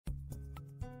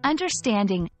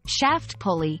Understanding shaft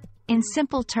pulley in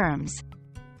simple terms.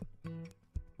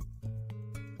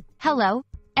 Hello,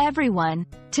 everyone.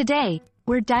 Today,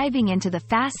 we're diving into the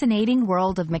fascinating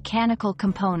world of mechanical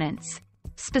components.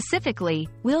 Specifically,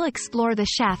 we'll explore the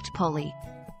shaft pulley.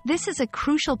 This is a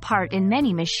crucial part in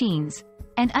many machines,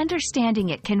 and understanding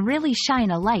it can really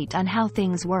shine a light on how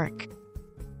things work.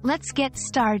 Let's get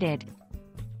started.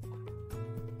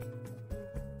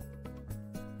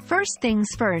 First things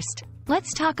first,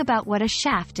 let's talk about what a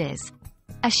shaft is.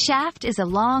 A shaft is a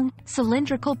long,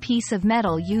 cylindrical piece of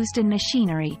metal used in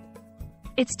machinery.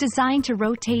 It's designed to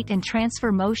rotate and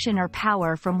transfer motion or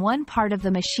power from one part of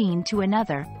the machine to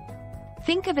another.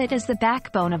 Think of it as the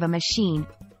backbone of a machine,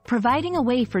 providing a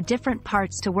way for different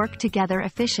parts to work together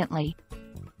efficiently.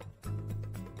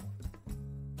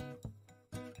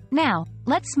 Now,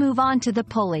 let's move on to the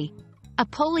pulley. A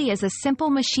pulley is a simple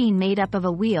machine made up of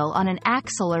a wheel on an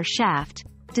axle or shaft,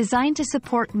 designed to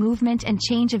support movement and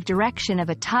change of direction of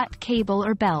a taut cable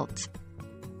or belt.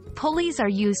 Pulleys are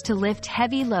used to lift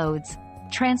heavy loads,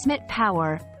 transmit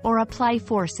power, or apply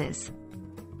forces.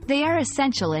 They are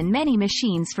essential in many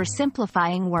machines for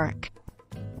simplifying work.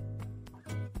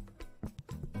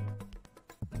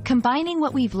 Combining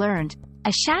what we've learned,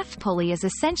 a shaft pulley is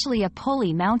essentially a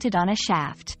pulley mounted on a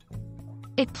shaft.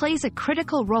 It plays a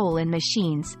critical role in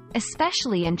machines,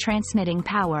 especially in transmitting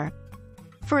power.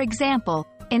 For example,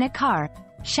 in a car,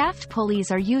 shaft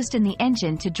pulleys are used in the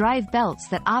engine to drive belts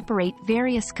that operate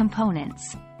various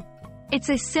components. It's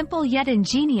a simple yet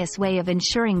ingenious way of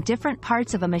ensuring different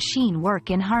parts of a machine work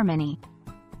in harmony.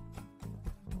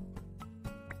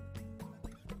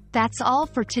 That's all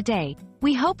for today.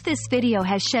 We hope this video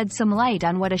has shed some light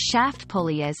on what a shaft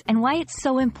pulley is and why it's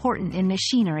so important in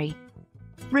machinery.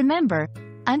 Remember,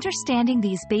 understanding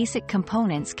these basic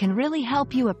components can really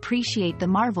help you appreciate the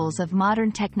marvels of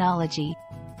modern technology.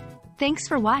 Thanks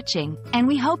for watching, and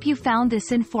we hope you found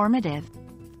this informative.